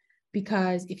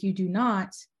 Because if you do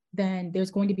not, then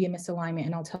there's going to be a misalignment,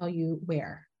 and I'll tell you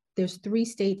where. There's 3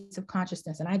 states of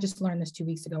consciousness, and I just learned this 2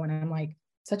 weeks ago, and I'm like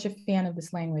such a fan of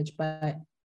this language, but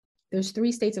there's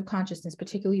 3 states of consciousness,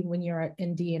 particularly when you're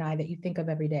in D&I, that you think of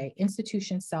every day: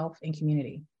 institution, self, and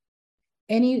community.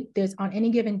 There's on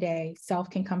any given day, self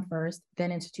can come first,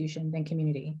 then institution, then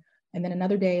community. And then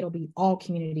another day, it'll be all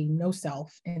community, no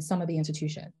self, and some of the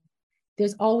institution.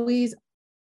 There's always,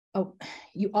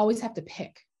 you always have to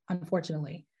pick,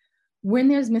 unfortunately. When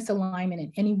there's misalignment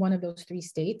in any one of those 3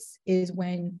 states is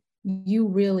when you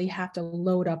really have to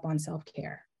load up on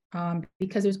self-care,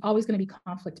 because there's always going to be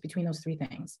conflict between those 3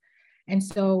 things. And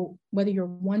so whether you're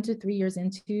 1 to 3 years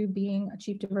into being a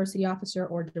chief diversity officer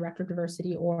or director of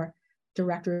diversity or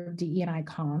director of DE&I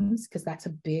comms, because that's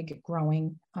a big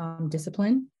growing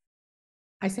discipline,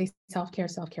 I say self-care,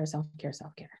 self-care, self-care,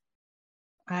 self-care.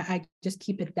 I just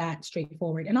keep it that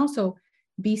straightforward. And also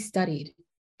be studied.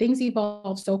 Things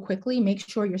evolve so quickly. Make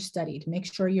sure you're studied. Make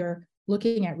sure you're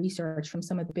looking at research from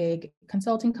some of the big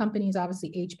consulting companies.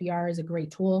 Obviously, HBR is a great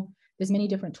tool. There's many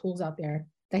different tools out there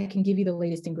that can give you the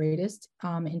latest and greatest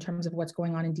in terms of what's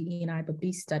going on in DE&I, but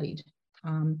be studied.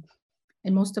 And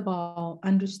most of all,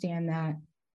 understand that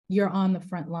you're on the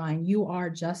front line. You are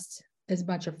just as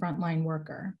much a frontline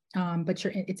worker, but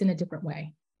it's in a different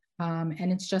way.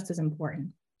 And it's just as important.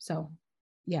 So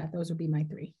yeah, those would be my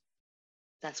 3.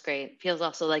 That's great. Feels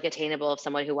also like attainable of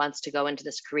someone who wants to go into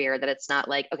this career, that it's not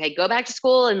like, okay, go back to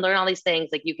school and learn all these things.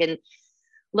 Like you can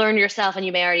learn yourself and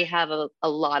you may already have a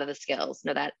lot of the skills.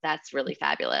 No, that's really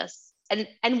fabulous.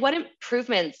 And what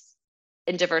improvements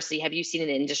in diversity have you seen in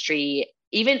industry?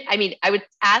 Even, I mean, I would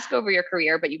ask over your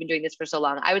career, but you've been doing this for so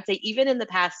long. I would say even in the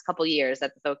past couple of years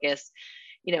that the focus,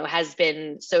 has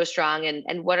been so strong.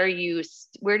 And where do you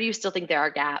still think there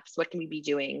are gaps? What can we be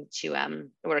doing to,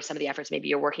 what are some of the efforts maybe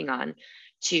you're working on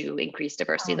to increase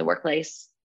diversity in the workplace?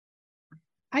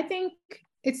 I think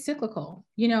it's cyclical.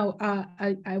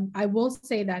 I will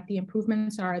say that the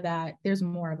improvements are that there's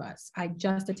more of us. I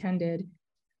just attended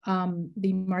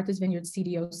the Martha's Vineyard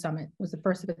CDO Summit. Was the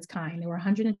first of its kind. There were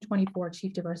 124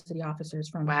 chief diversity officers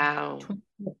from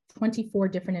 24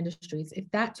 different industries. If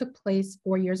that took place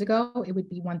 4 years ago, it would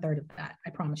be 1/3 of that, I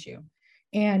promise you.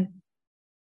 And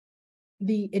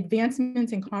the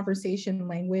advancements in conversation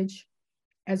language,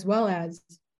 as well as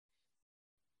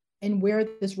in where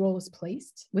this role is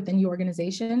placed within the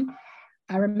organization,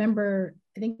 I remember,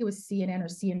 I think it was CNN or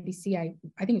CNBC. I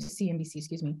think it was CNBC,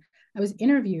 excuse me. I was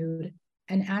interviewed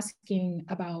and asking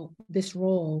about this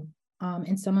role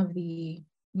and some of the,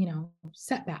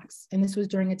 setbacks. And this was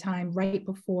during a time right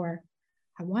before,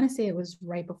 I want to say it was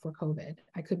right before COVID.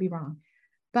 I could be wrong,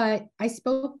 but I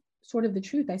spoke sort of the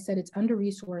truth. I said it's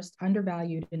under-resourced,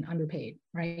 undervalued, and underpaid,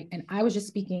 right? And I was just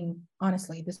speaking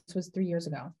honestly. This was 3 years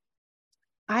ago.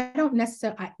 I don't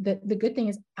necessarily, the good thing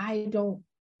is I don't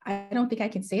think I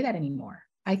can say that anymore.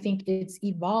 I think it's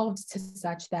evolved to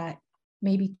such that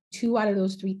maybe 2 out of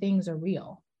those 3 things are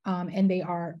real. And they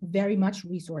are very much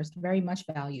resourced, very much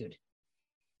valued,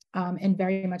 and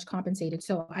very much compensated.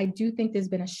 So I do think there's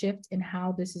been a shift in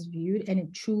how this is viewed, and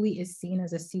it truly is seen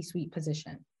as a C-suite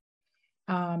position.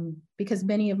 Because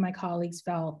many of my colleagues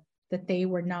felt that they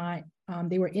were not,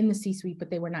 they were in the C-suite, but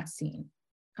they were not seen.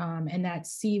 And that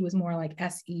C was more like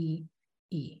SEE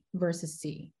versus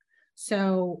C.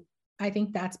 So I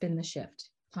think that's been the shift.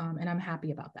 And I'm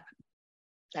happy about that.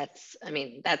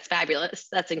 That's fabulous.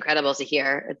 That's incredible to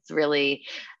hear. It's really,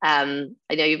 I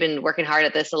know you've been working hard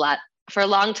at this for a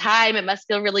long time. It must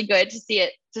feel really good to see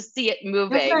it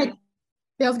moving.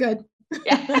 Feels good.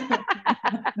 Yeah.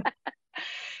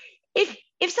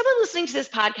 If someone listening to this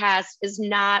podcast is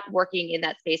not working in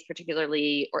that space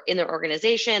particularly, or in their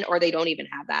organization, or they don't even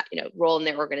have that, role in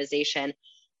their organization,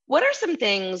 what are some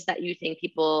things that you think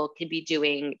people can be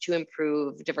doing to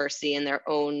improve diversity in their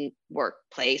own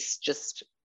workplace, just,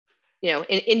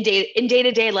 in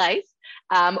day-to-day life,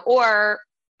 or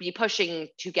be pushing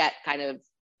to get kind of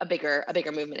a bigger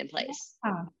movement in place?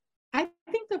 I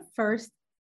think the first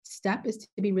step is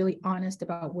to be really honest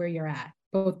about where you're at,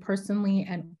 both personally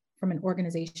and from an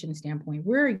organization standpoint.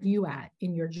 Where are you at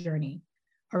in your journey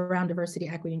around diversity,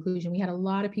 equity, inclusion? We had a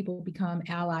lot of people become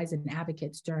allies and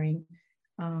advocates during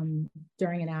and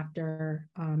after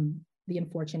the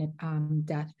unfortunate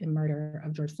death and murder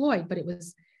of George Floyd.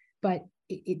 But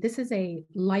this is a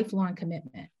lifelong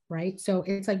commitment, right? So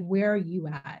it's like, where are you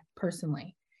at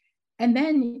personally? And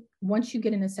then once you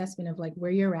get an assessment of like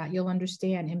where you're at, you'll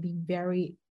understand and be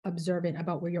very observant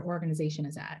about where your organization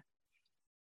is at.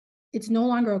 It's no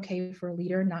longer okay for a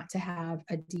leader not to have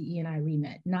a DE&I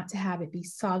remit, not to have it be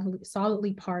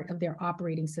solidly part of their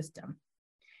operating system.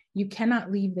 You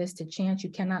cannot leave this to chance.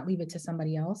 You cannot leave it to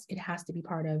somebody else. It has to be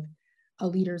part of a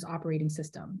leader's operating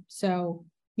system. So,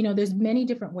 there's many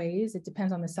different ways. It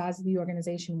depends on the size of the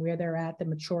organization, where they're at, the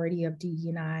maturity of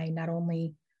DE&I, not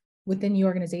only within the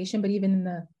organization, but even in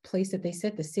the place that they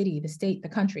sit, the city, the state, the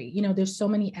country. There's so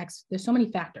many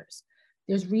factors.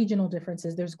 There's regional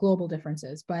differences, there's global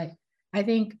differences, but I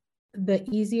think the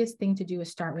easiest thing to do is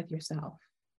start with yourself,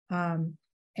 and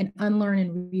unlearn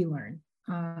and relearn.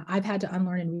 I've had to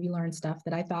unlearn and relearn stuff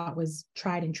that I thought was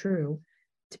tried and true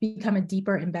to become a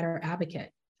deeper and better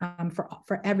advocate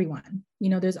for everyone.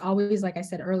 There's always, like I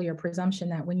said earlier, presumption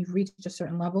that when you've reached a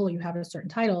certain level or you have a certain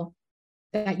title,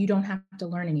 that you don't have to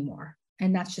learn anymore.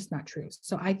 And that's just not true.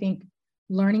 So I think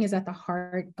learning is at the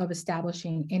heart of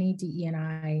establishing any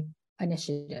DE&I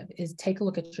initiative. Is take a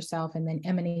look at yourself and then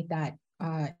emanate that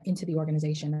into the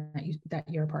organization that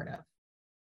you're a part of.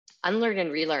 Unlearn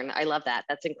and relearn. I love that.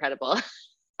 That's incredible.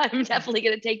 I'm definitely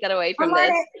going to take that away from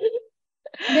this.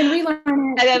 And then relearn it.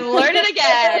 And then learn it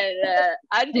again.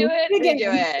 Undo it,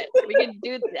 redo it. We can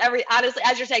do honestly,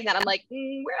 as you're saying that, I'm like,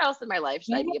 where else in my life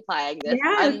should I be applying this?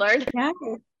 Yes. Unlearn.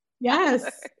 Yes.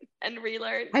 And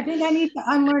relearn. I think I need to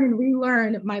unlearn and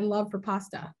relearn my love for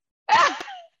pasta.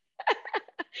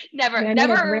 Definitely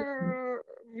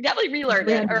relearn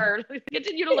it, or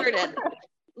continue to learn it.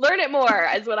 Learn it more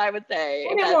is what I would say.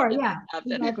 Learn it more, yeah.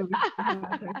 Exactly.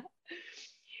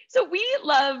 So we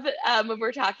love when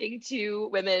we're talking to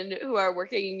women who are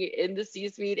working in the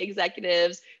C-suite,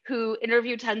 executives who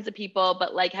interview tons of people,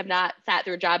 but have not sat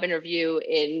through a job interview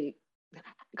in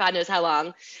God knows how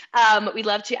long. We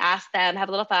love to ask them, have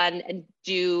a little fun, and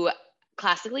do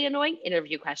classically annoying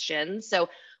interview questions. So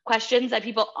questions that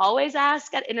people always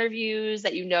ask at interviews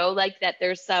that that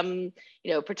there's some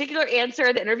particular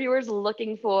answer the interviewer is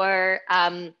looking for.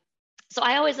 So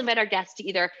I always invite our guests to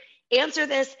either answer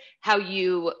this how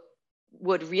you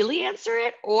would really answer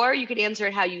it, or you could answer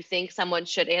it how you think someone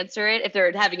should answer it if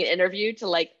they're having an interview to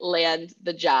land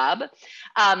the job.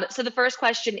 So the first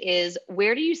question is,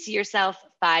 where do you see yourself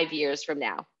 5 years from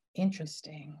now?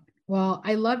 Interesting. Well,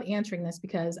 I love answering this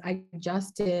because I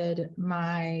just did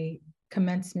my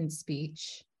commencement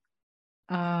speech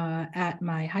at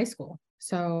my high school.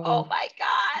 So, oh my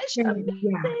gosh, amazing.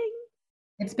 Yeah,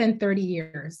 it's been 30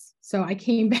 years. So I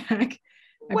came back,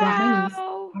 I brought my niece,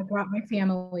 I brought my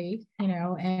family,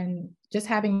 and just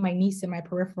having my niece in my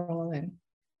peripheral and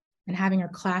and having her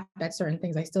clap at certain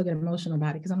things, I still get emotional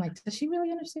about it because I'm like, does she really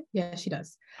understand? Yeah, she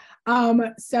does.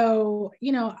 So,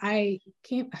 you know, I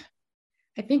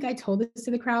think I told this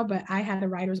to the crowd, but I had a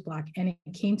writer's block and it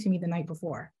came to me the night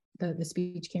before. The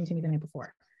speech came to me the night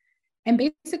before. And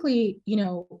basically, you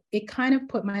know, it kind of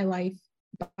put my life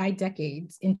by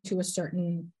decades into a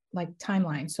certain like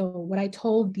timeline. So what I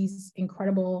told these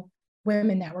incredible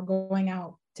women that were going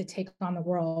out to take on the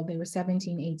world, they were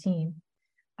 17, 18.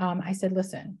 I said,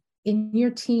 listen, in your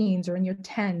teens or in your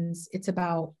tens, it's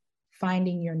about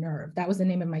finding your nerve. That was the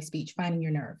name of my speech, finding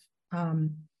your nerve.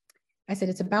 I said,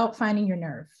 it's about finding your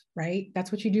nerve, right?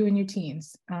 That's what you do in your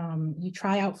teens. You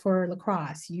try out for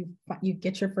lacrosse, you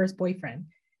get your first boyfriend.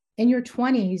 In your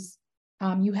 20s,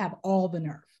 you have all the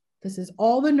nerve. This is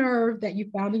all the nerve that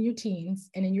you found in your teens.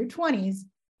 And in your 20s,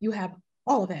 you have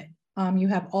all of it. You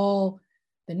have all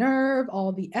the nerve,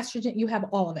 all the estrogen, you have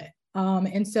all of it.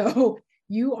 And so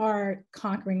you are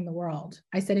conquering the world.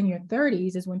 I said in your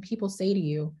 30s is when people say to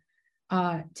you,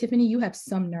 Tiffany, you have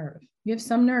some nerve. You have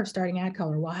some nerve starting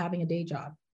AdColor while having a day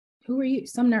job. Who are you?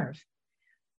 Some nerve.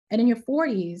 And in your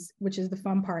 40s, which is the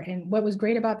fun part, and what was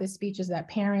great about this speech is that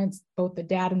parents, both the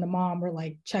dad and the mom, were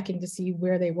like checking to see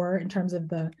where they were in terms of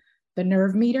the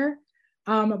nerve meter.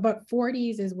 But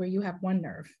 40s is where you have one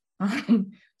nerve.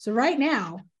 So right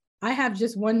now, I have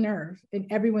just one nerve, and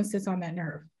everyone sits on that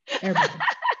nerve. Everybody.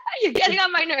 You're getting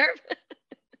on my nerve.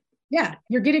 Yeah,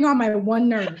 you're getting on my one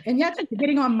nerve. And yet you're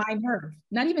getting on my nerve,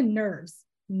 not even nerves,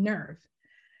 nerve.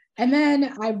 And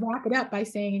then I wrap it up by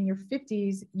saying in your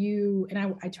 50s,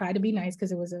 I try to be nice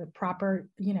because it was a proper,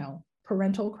 you know,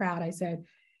 parental crowd. I said,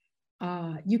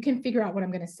 you can figure out what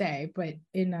I'm going to say, but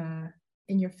in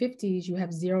your 50s, you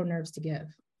have zero nerves to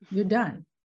give. You're done.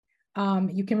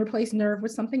 You can replace nerve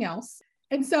with something else.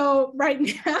 And so right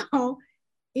now,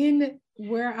 in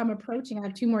where I'm approaching, I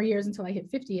have 2 more years until I hit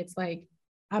 50. It's like,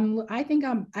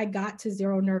 I got to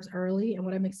zero nerves early. And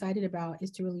what I'm excited about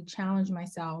is to really challenge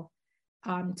myself,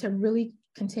 to really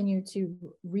continue to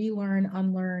relearn,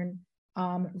 unlearn,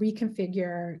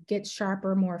 reconfigure, get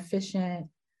sharper, more efficient,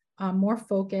 more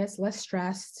focused, less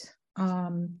stressed,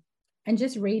 and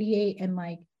just radiate and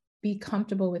like be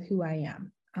comfortable with who I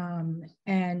am,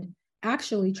 and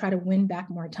actually try to win back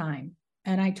more time.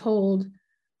 And I told,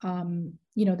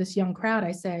 you know, this young crowd,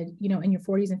 I said, you know, in your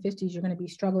 40s and 50s, you're going to be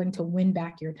struggling to win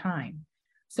back your time.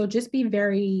 So just be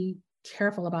very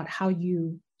careful about how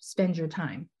you spend your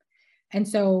time. And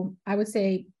so I would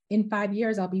say in 5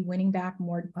 years, I'll be winning back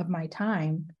more of my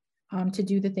time, to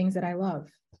do the things that I love.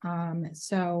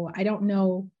 So I don't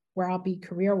know where I'll be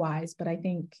career-wise, but I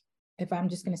think if I'm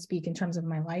just going to speak in terms of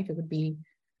my life, it would be,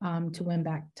 to win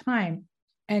back time.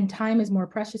 And time is more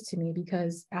precious to me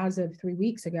because as of 3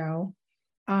 weeks ago,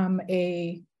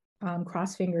 a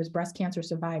cross fingers breast cancer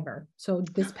survivor. So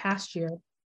this past year,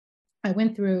 I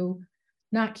went through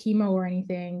not chemo or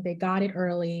anything. They got it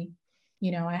early.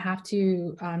 You know, I have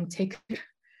to take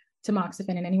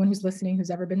tamoxifen, and anyone who's listening who's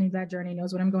ever been through that journey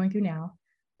knows what I'm going through now.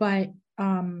 But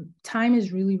time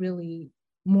is really, really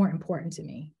more important to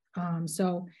me.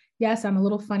 So yes, I'm a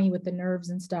little funny with the nerves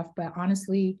and stuff, but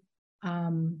honestly,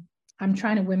 I'm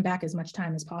trying to win back as much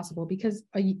time as possible because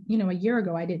a year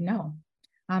ago I didn't know.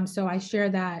 So I share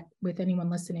that with anyone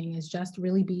listening, is just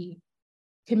really be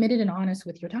committed and honest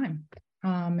with your time,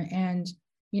 and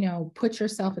you know, put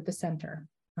yourself at the center.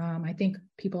 I think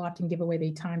people often give away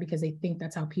their time because they think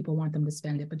that's how people want them to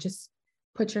spend it, but just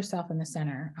put yourself in the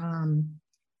center,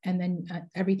 and then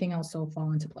everything else will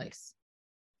fall into place.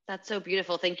 That's so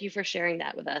beautiful. Thank you for sharing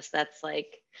that with us. That's like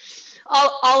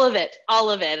all of it.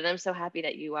 And I'm so happy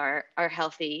that you are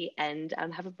healthy and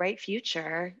have a bright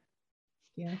future.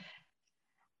 Yeah.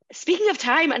 Speaking of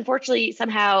time, unfortunately,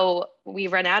 somehow we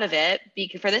run out of it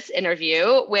for this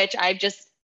interview, which I've just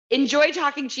enjoyed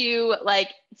talking to you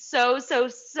like so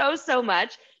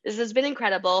much. This has been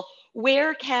incredible.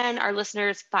 Where can our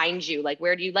listeners find you? Like,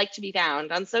 where do you like to be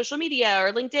found? On social media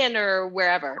or LinkedIn or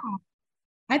wherever?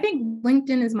 I think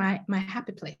LinkedIn is my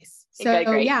happy place. So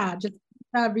okay, yeah, just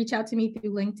reach out to me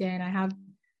through LinkedIn. I have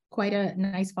quite a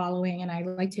nice following and I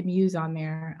like to muse on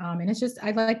there. And it's just,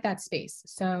 I like that space.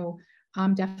 So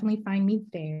definitely find me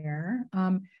there.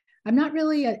 I'm not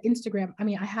really an Instagram. I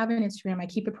mean, I have an Instagram. I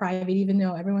keep it private, even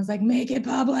though everyone's like, make it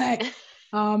public.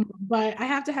 But I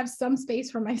have to have some space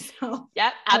for myself.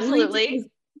 Yeah, absolutely.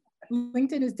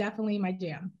 LinkedIn is definitely my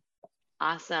jam.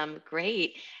 Awesome.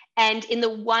 Great. And in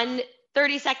the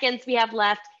 30 seconds we have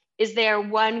left, is there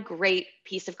one great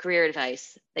piece of career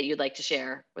advice that you'd like to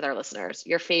share with our listeners?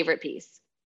 Your favorite piece?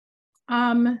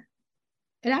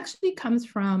 It actually comes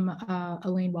from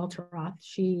Elaine Welteroth.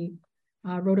 She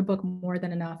wrote a book, More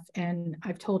Than Enough. And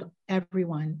I've told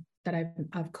everyone, that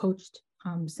I've coached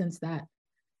since that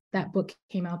book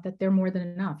came out, that they're more than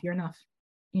enough. You're enough.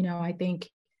 You know, I think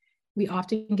we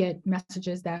often get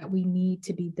messages that we need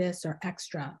to be this or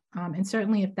extra. And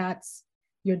certainly if that's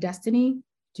your destiny,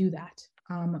 do that.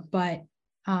 But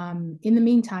in the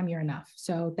meantime, you're enough.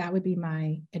 So that would be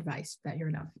my advice, that you're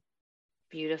enough.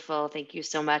 Beautiful. Thank you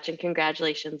so much. And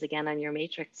congratulations again on your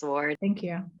Matrix Award. Thank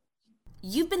you.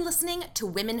 You've been listening to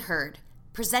Women Heard,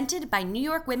 presented by New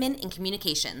York Women in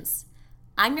Communications.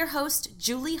 I'm your host,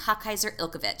 Julie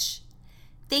Hochheiser-Ilkovich.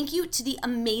 Thank you to the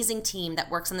amazing team that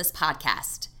works on this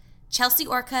podcast: Chelsea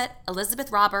Orcutt,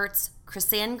 Elizabeth Roberts,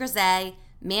 Chrisanne Grisey,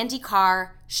 Mandy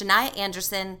Carr, Shania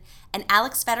Anderson, and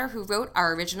Alex Fetter, who wrote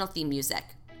our original theme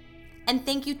music. And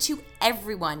thank you to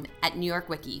everyone at New York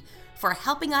Wiki for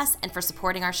helping us and for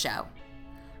supporting our show.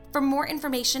 For more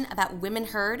information about Women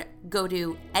Heard, go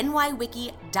to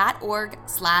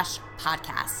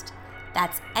nywiki.org/podcast.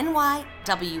 That's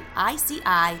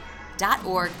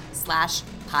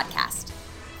NYWICI.org/podcast.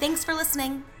 Thanks for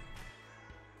listening.